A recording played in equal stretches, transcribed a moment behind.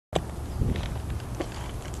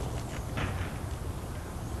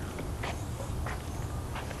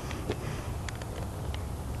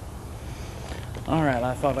Alright,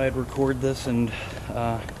 I thought I'd record this and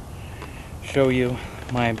show you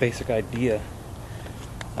my basic idea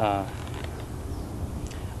about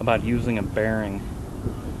using a bearing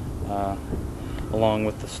along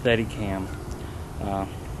with the Steadicam.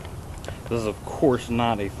 This is of course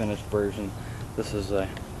not a finished version. This is a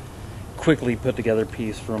quickly put together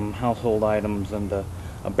piece from household items and a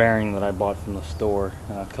bearing that I bought from the store,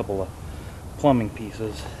 a couple of plumbing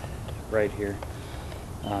pieces right here,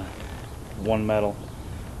 one metal,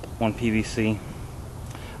 one PVC.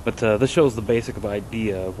 But this shows the basic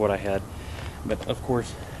idea of what I had. But of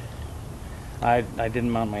course I didn't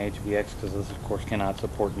mount my HVX because this of course cannot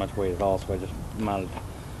support much weight at all, so I just mounted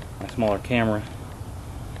my smaller camera.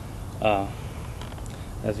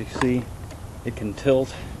 As you see, it can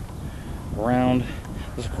tilt around.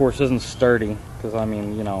 This of course isn't sturdy because, I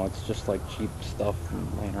mean, you know, it's just like cheap stuff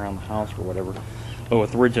laying around the house or whatever. But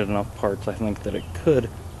with rigid enough parts, I think that it could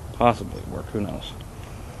possibly work. Who knows?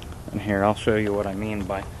 And here, I'll show you what I mean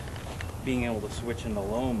by being able to switch into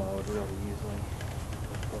low mode really easily.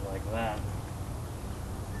 Just go like that.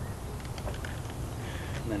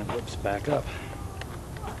 And then it whips back up.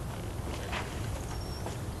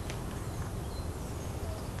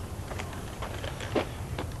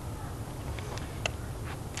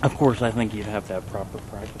 Of course, I think you'd have to have proper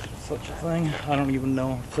practice with such a thing. I don't even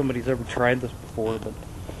know if somebody's ever tried this before, but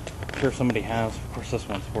I'm sure somebody has. Of course, this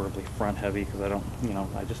one's horribly front heavy because I don't, you know,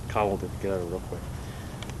 I just cobbled it together real quick.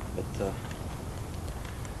 But,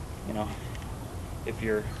 you know, if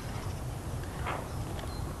you're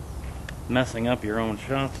messing up your own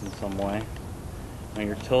shots in some way, and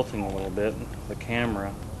you're tilting a little bit, the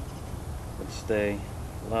camera would stay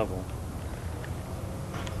level.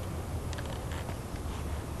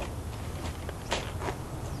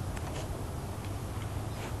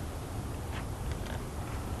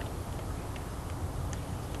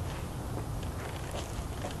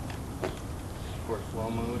 Slow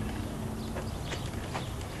mode.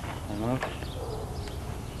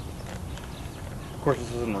 Of course,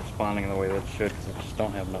 this isn't responding the way that it should because I just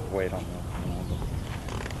don't have enough weight on it. You know,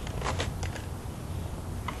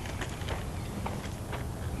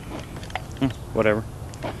 but whatever.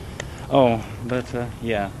 Oh, but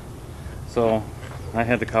yeah. So I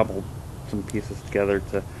had to cobble some pieces together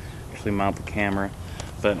to actually mount the camera.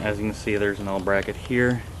 But as you can see, there's an L bracket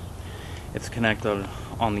here. It's connected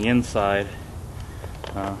on the inside.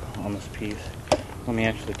 On this piece. Let me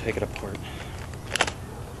actually take it apart.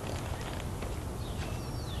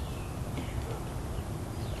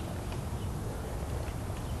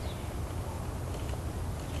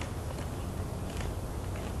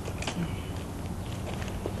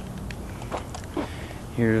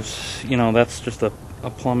 Here's, you know, that's just a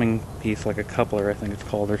plumbing piece, like a coupler I think it's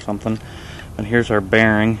called or something. And here's our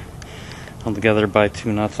bearing held together by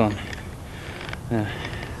two nuts on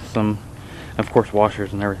some, of course,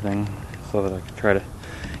 washers and everything, so that I could try to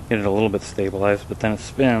get it a little bit stabilized. But then it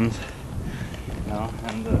spins, you know,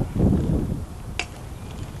 and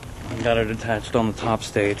I got it attached on the top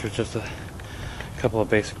stage with just a couple of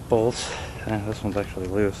basic bolts. This one's actually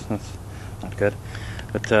loose. That's not good.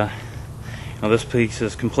 But you know, this piece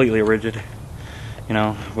is completely rigid, you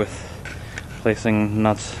know, with placing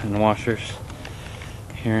nuts and washers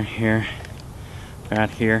here, here, right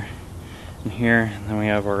here, and here, and then we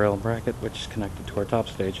have our L bracket, which is connected to our top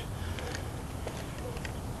stage.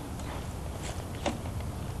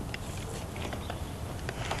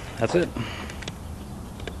 That's it.